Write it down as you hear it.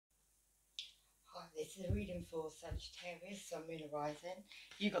it's a reading for Sagittarius, Sun, Moon, Rising.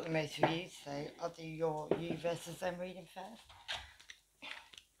 You got the most views, so I'll do your you versus them reading first.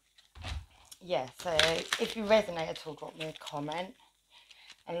 Yeah, so if you resonate at all, drop me a comment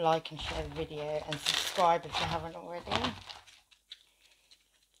and like and share the video and subscribe if you haven't already.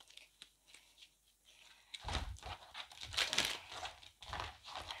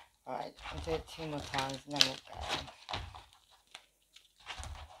 Alright, I'll do it 2 more times and then we'll go.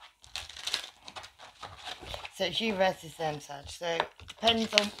 So it's you versus them, Sag. So it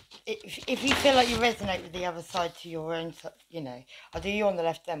depends on if you feel like you resonate with the other side to your own, you know, I'll do you on the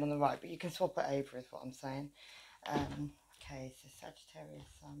left, them on the right, but you can swap it over is what I'm saying. Okay, so Sagittarius,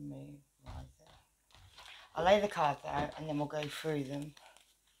 Sun, Moon, Rising. I'll lay the cards out and then we'll go through them.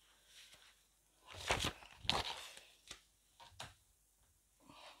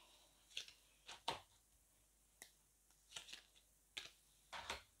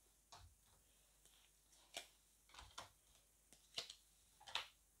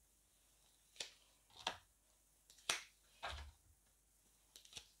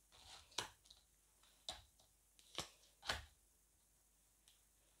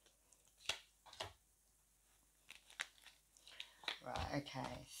 Right,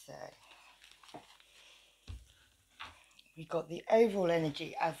 okay, so we've got the overall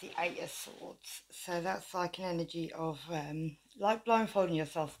energy as the 8 of Swords. So that's like an energy of like blindfolding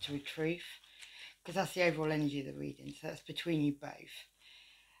yourself to a truth, because that's the overall energy of the reading. So that's between you both.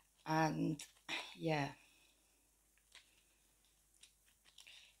 And yeah,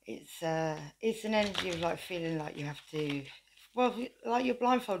 it's an energy of like feeling like you have to, well, like you're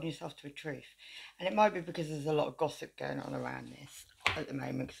blindfolding yourself to a truth. And it might be because there's a lot of gossip going on around this at the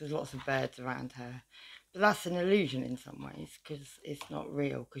moment, because there's lots of birds around her. But that's an illusion in some ways, because it's not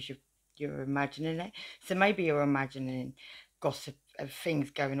real, because you're imagining it. So maybe you're imagining gossip of things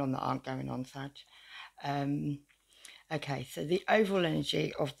going on that aren't going on, Sag. Okay, so the overall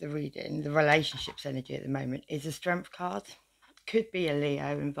energy of the reading, the relationships energy at the moment, is a Strength card. Could be a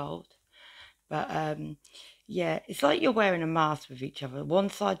Leo involved. But yeah, it's like you're wearing a mask with each other. One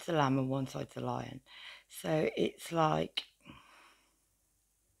side's the lamb and one side's the lion. So it's like,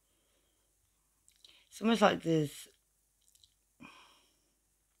 it's almost like there's,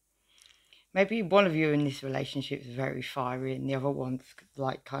 maybe one of you in this relationship is very fiery and the other one's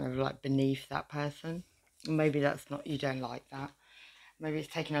like kind of like beneath that person. Maybe that's not, you don't like that. Maybe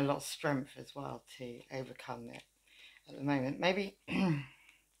it's taking a lot of strength as well to overcome it at the moment. Maybe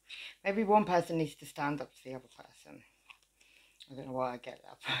maybe one person needs to stand up to the other person. I don't know why I get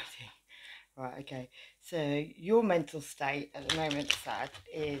that party. Right, okay. So your mental state at the moment, Sag,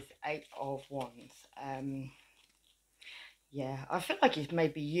 is 8 of Wands. Yeah, I feel like it's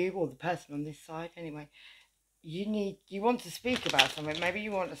maybe you or the person on this side anyway. You want to speak about something. Maybe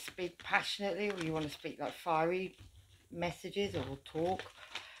you want to speak passionately, or you want to speak like fiery messages or talk,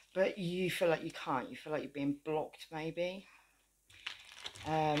 but you feel like you can't. You feel like you're being blocked maybe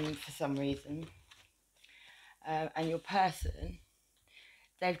for some reason. And your person,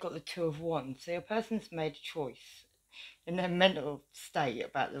 they've got the 2 of Wands. So your person's made a choice in their mental state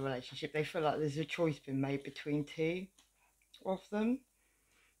about the relationship. They feel like there's a choice been made between 2 of them.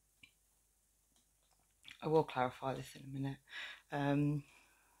 I will clarify this in a minute.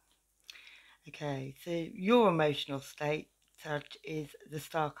 Okay, so your emotional state, Sag, is the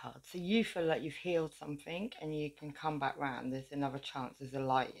Star card. So you feel like you've healed something and you can come back round. There's another chance. There's a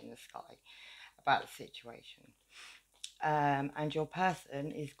light in the sky about the situation. And your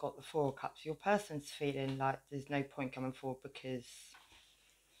person has got the 4 of Cups. Your person's feeling like there's no point coming forward because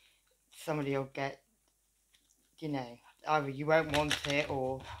somebody will get, you know, either you won't want it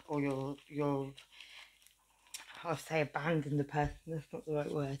or you'll I'll say abandon the person, that's not the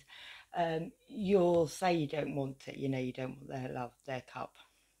right word. You'll say you don't want it, you know, you don't want their love, their cup.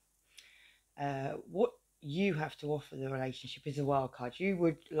 What you have to offer the relationship is a wild card. You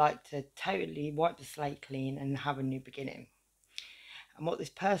would like to totally wipe the slate clean and have a new beginning. And what this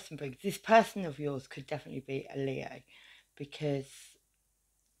person brings, this person of yours could definitely be a Leo, because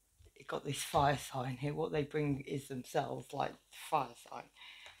it got this fire sign here. What they bring is themselves, like fire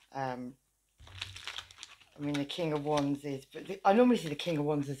sign. I mean, the King of Wands is, but I normally see the King of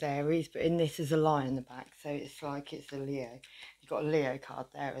Wands as Aries, but in this is a lion in the back, so it's like it's a Leo. You've got a Leo card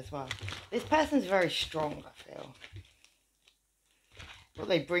there as well. This person's very strong, I feel. What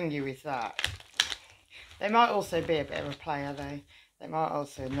they bring you is that. They might also be a bit of a player, though. They might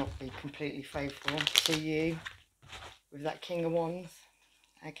also not be completely faithful to you with that King of Wands.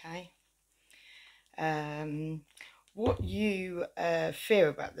 Okay. What you fear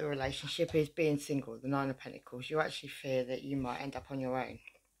about the relationship is being single, the 9 of Pentacles. You actually fear that you might end up on your own.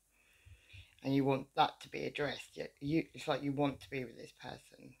 and you want that to be addressed. It's like you want to be with this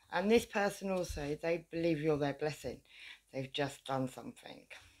person, and this person also, they believe you're their blessing. They've just done something.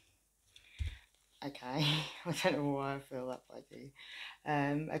 Okay, I don't know why I feel that, but I do.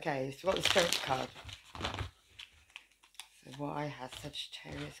 Okay, so what the Strength card. So why has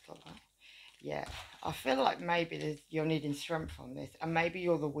Sagittarius got that? Yeah, I feel like maybe you're needing strength on this, and maybe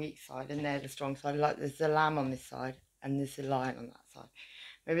you're the weak side and they're the strong side. Like there's the lamb on this side and there's the lion on that side.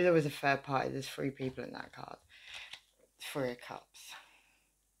 Maybe there was a third party. There's 3 people in that card. 3 of Cups.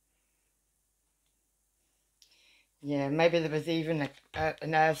 Yeah, maybe there was even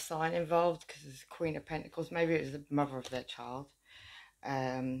an earth sign involved because there's Queen of Pentacles. Maybe it was the mother of their child.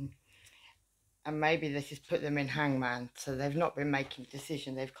 And maybe this has put them in hangman. So they've not been making a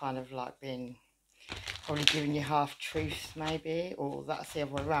decision. They've kind of like been probably giving you half truths maybe. Or that's the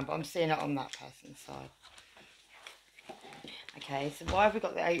other way around. But I'm seeing it on that person's side. Okay, so why have we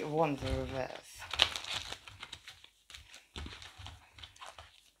got the 8 of Wands in reverse?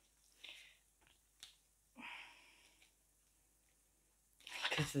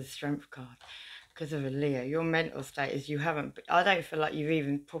 Because of the Strength card. Because of a Leo. Your mental state is you haven't... I don't feel like you've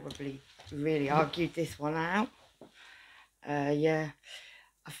even probably really argued this one out. Yeah.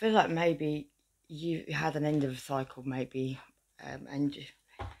 I feel like maybe you had an end of a cycle maybe. And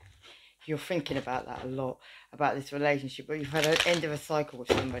you're thinking about that a lot. About this relationship. But you've had an end of a cycle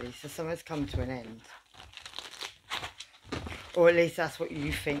with somebody. So something's come to an end. Or at least that's what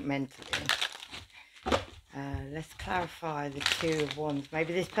you think mentally. Let's clarify the 2 of Wands.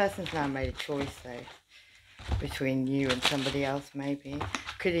 Maybe this person's now made a choice though. Between you and somebody else maybe.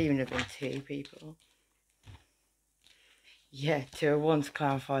 Could even have been 2 people. Yeah, 2 of Wands,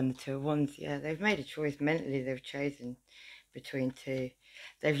 clarifying the 2 of Wands. Yeah, they've made a choice mentally. They've chosen between 2.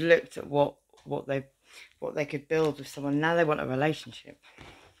 They've looked at what they could build with someone. Now they want a relationship.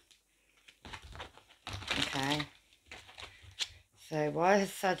 Okay. So why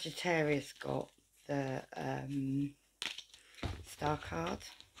has Sagittarius got the Star card?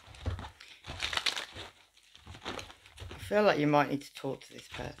 I feel like you might need to talk to this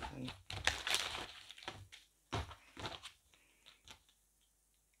person.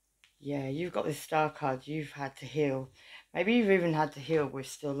 Yeah, you've got this Star card. You've had to heal. Maybe you've even had to heal with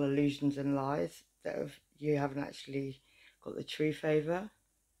still illusions and lies that you haven't actually got the truth over.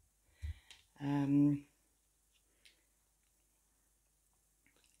 And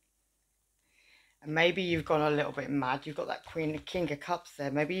maybe you've gone a little bit mad. You've got that King of Cups there.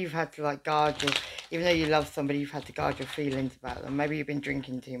 Maybe you've had to like guard your... Even though you love somebody, you've had to guard your feelings about them. Maybe you've been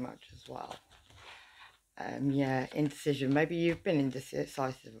drinking too much as well. Yeah, indecision. Maybe you've been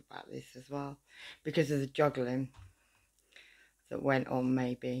indecisive about this as well. Because of the juggling that went on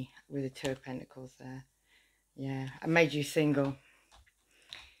maybe. With the 2 of Pentacles there. Yeah, and made you single.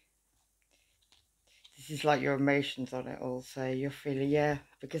 This is like your emotions on it all. So you're feeling, yeah,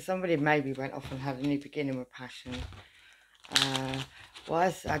 because somebody maybe went off and had a new beginning with passion. Why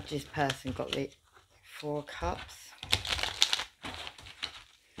has this person got the 4 of Cups?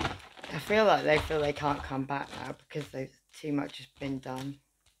 I feel like they feel they can't come back now because too much has been done.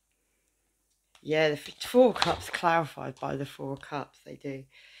 Yeah, the 4 of Cups clarified by the 4 of Cups. They do.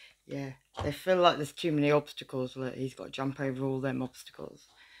 Yeah, they feel like there's too many obstacles. Look, he's got to jump over all them obstacles.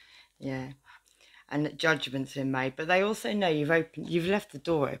 Yeah. And that judgment's been made, but they also know you've left the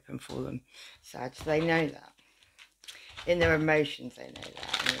door open for them, Sag. They know that. In their emotions, they know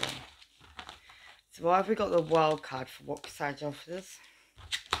that. Anyway. So why have we got the World card for what Sag offers?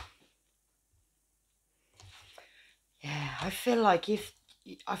 Yeah, I feel like you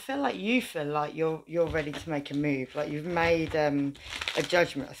feel like you're ready to make a move. Like you've made a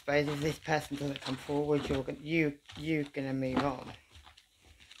judgment, I suppose. If this person doesn't come forward, you're gonna move on.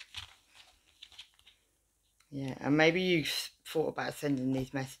 Yeah, and maybe you thought about sending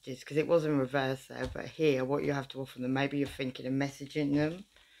these messages because it was in reverse there, but here, what you have to offer them, maybe you're thinking of messaging them.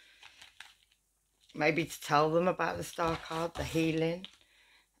 Maybe to tell them about the Star card, the healing,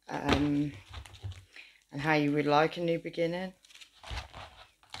 and how you would like a new beginning.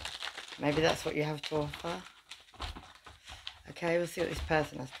 Maybe that's what you have to offer. Okay, we'll see what this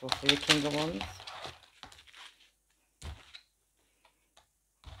person has to offer. The King of Wands.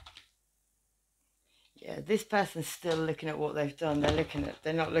 Yeah, this person's still looking at what they've done.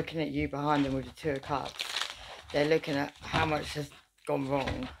 They're not looking at you behind them with the 2 of Cups. They're looking at how much has gone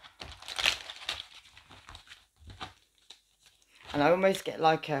wrong. And I almost get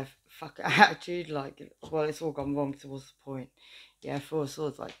like a fuck attitude, like, well, it's all gone wrong, so what's the point? Yeah, 4 of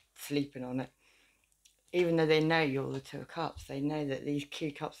Swords, like, sleeping on it. Even though they know you're the 2 of Cups, they know that these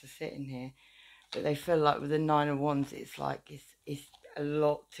 2 cups are sitting here. But they feel like with the 9 of Wands, it's like, it's a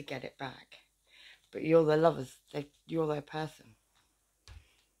lot to get it back. but you're their lovers. You're their person.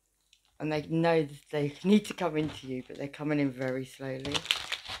 And they know that they need to come into you, but they're coming in very slowly.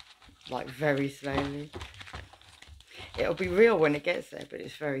 Like, very slowly. It'll be real when it gets there, but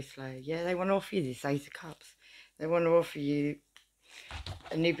it's very slow. Yeah, they want to offer you this Ace of Cups. They want to offer you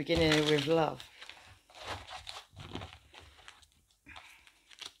a new beginning with love.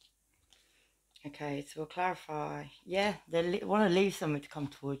 Okay, so we'll clarify. Yeah, they want to leave something to come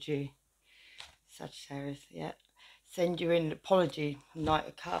towards you. Sagittarius, yeah. Send you an apology, Knight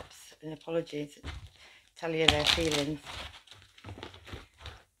of Cups, an apology, tell you their feelings.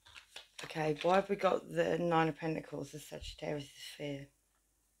 Okay, why have we got the Nine of Pentacles, the Sagittarius' fear?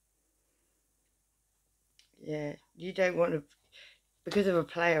 Yeah, you don't want to, because of a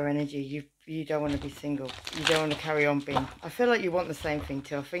player energy, you don't want to be single. You don't want to carry on being, I feel like you want the same thing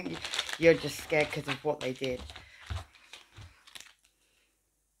too. I think you're just scared because of what they did.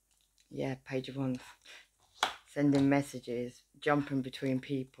 Yeah, Page of Wands. Sending messages, jumping between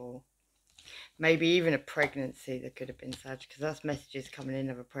people. Maybe even a pregnancy that could have been such, because that's messages coming in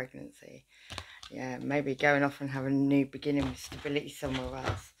of a pregnancy. Yeah, maybe going off and having a new beginning with stability somewhere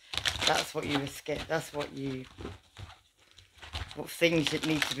else. That's what you were scared. That's what things that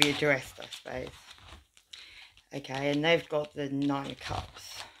need to be addressed, I suppose. Okay, and they've got the Nine of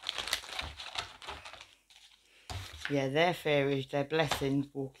Cups. Yeah, their fear is their blessing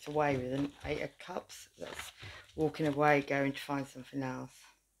walks away with an Eight of Cups. That's walking away, going to find something else.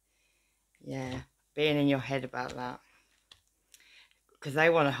 Yeah, being in your head about that. Because they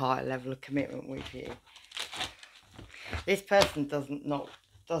want a higher level of commitment with you. This person doesn't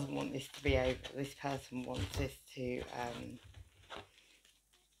want this to be over. This person wants this to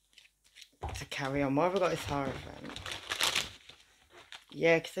carry on. Why have I got this Hierophant?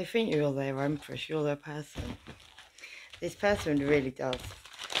 Yeah, because they think you're their Empress, you're their person. This person really does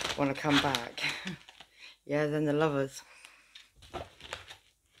want to come back. Yeah, then the Lovers.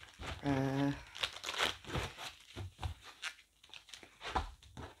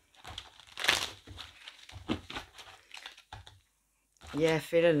 Yeah,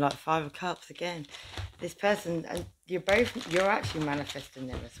 feeling like Five of Cups again. This person, and you're actually manifesting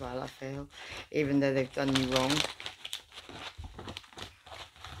them as well, I feel, even though they've done you wrong.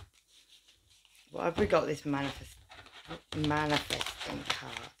 What have we got this manifesting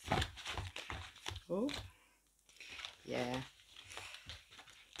card? Oh, yeah.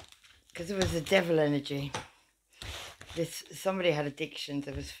 Because it was the Devil energy. Somebody had addictions,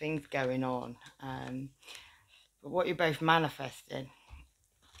 there was things going on. But what you're both manifesting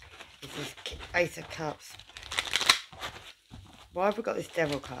is this Ace of Cups. Why have we got this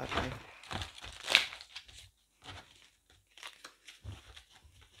Devil card though?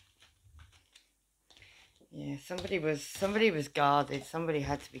 Yeah, somebody was guarded. Somebody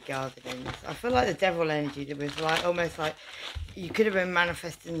had to be guarded in this. I feel like the Devil energy, there was like almost like you could have been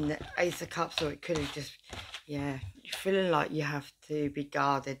manifesting the Ace of Cups, or it could have just, yeah, you're feeling like you have to be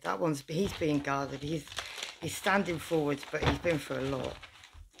guarded. He's being guarded. He's standing forwards, but he's been through a lot.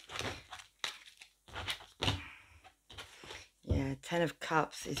 Yeah, Ten of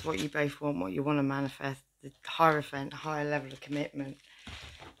Cups is what you both want, what you want to manifest. The Hierophant, higher level of commitment.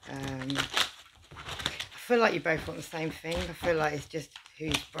 I feel like you both want the same thing. I feel like it's just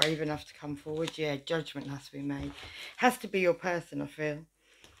who's brave enough to come forward. Yeah, judgment has to be made. Has to be your person, I feel.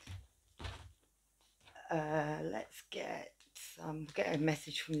 Let's get a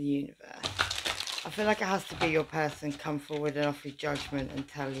message from the universe. I feel like it has to be your person, come forward and offer you judgment and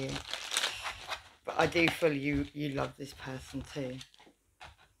tell you. But I do feel you love this person too.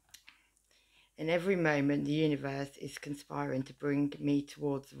 In every moment, the universe is conspiring to bring me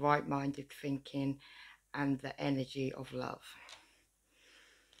towards right-minded thinking and the energy of love.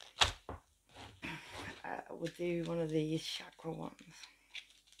 We'll do one of these chakra ones.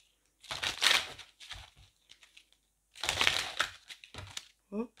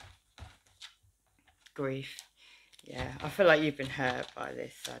 Oh. Grief. Yeah, I feel like you've been hurt by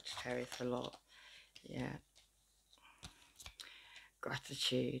this Sagittarius a lot. Yeah.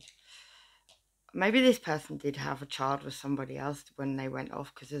 Gratitude. Maybe this person did have a child with somebody else when they went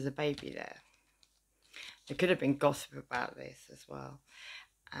off because there's a baby there. There could have been gossip about this as well.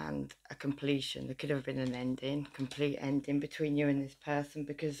 And a completion. There could have been an ending, complete ending between you and this person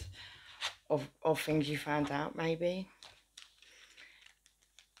because of things you found out, maybe.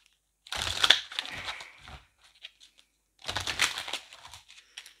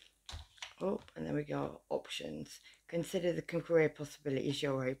 Oh, and then we got options. Consider the career possibilities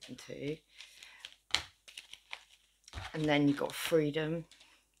you're open to. And then you got freedom.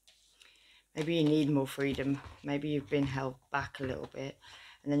 Maybe you need more freedom. Maybe you've been held back a little bit.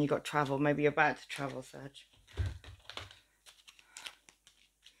 And then you've got travel. Maybe you're about to travel, Sag.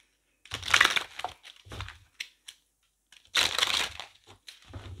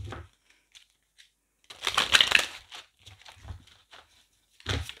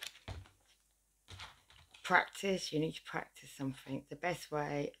 Practice. You need to practice something. The best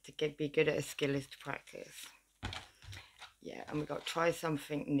way to be good at a skill is to practice. Yeah, and we've got to try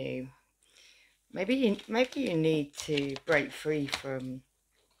something new. Maybe you need to break free from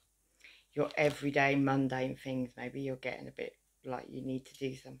your everyday mundane things. Maybe you're getting a bit like you need to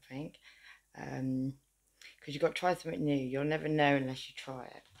do something. Because you've got to try something new. You'll never know unless you try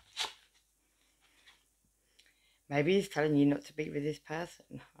it. Maybe he's telling you not to be with this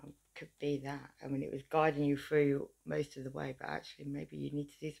person. Could be that. I mean, it was guiding you through most of the way, but actually maybe you need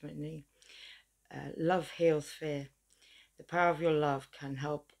to do something new. Love heals fear. The power of your love can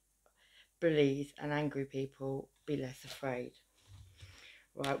help bullies and angry people be less afraid.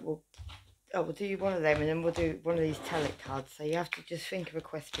 Right, we'll do one of them, and then we'll do one of these tarot cards. So you have to just think of a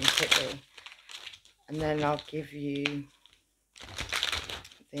question quickly, and then I'll give you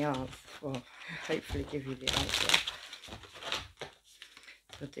the answer. Well, hopefully give you the answer.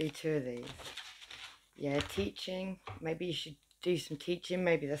 We'll do two of these. Yeah, teaching. Maybe you should do some teaching.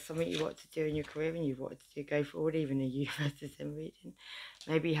 Maybe there's something you want to do in your career and you wanted to go forward, even a university reading.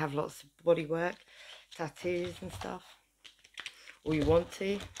 Maybe you have lots of body work, tattoos and stuff, or you want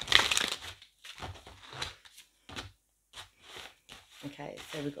to. Okay,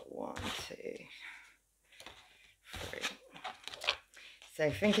 so we've got 1, 2, 3. So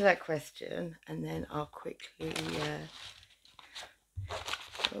think of that question, and then I'll quickly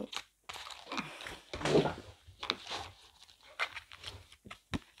so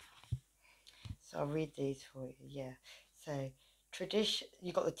I'll read these for you. Yeah. So tradition,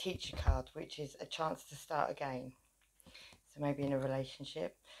 you got the teacher card, which is a chance to start again. So maybe in a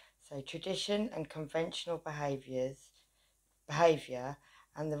relationship. So tradition and conventional behaviour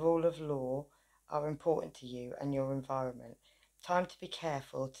and the rule of law are important to you and your environment. Time to be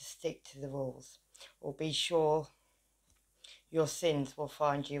careful to stick to the rules, or be sure your sins will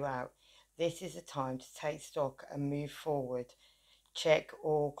find you out. This is a time to take stock and move forward. Check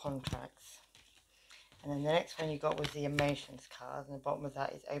all contracts. And then the next one you got was the emotions card, and the bottom of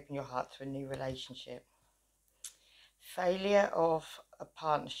that is open your heart to a new relationship. Failure of a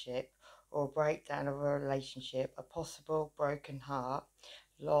partnership or breakdown of a relationship, a possible broken heart,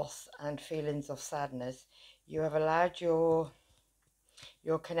 loss and feelings of sadness. You have allowed your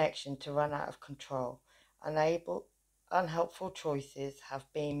connection to run out of control. Unhelpful choices have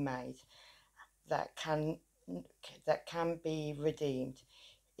been made that can be redeemed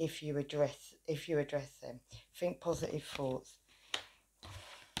if you address them. Think positive thoughts.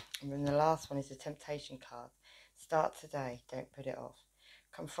 And then the last one is the temptation card. Start today, don't put it off.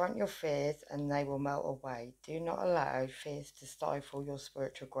 Confront your fears and they will melt away. Do not allow fears to stifle your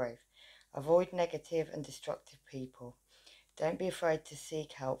spiritual growth. Avoid negative and destructive people. Don't be afraid to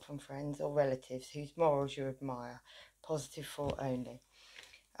seek help from friends or relatives whose morals you admire. Positive thought only.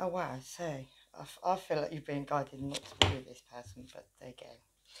 Oh wow, so I feel like you've been guided not to be with this person, but there you go.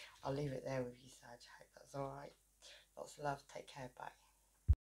 I'll leave it there with you, Sag. I hope that's alright. Lots of love. Take care. Bye.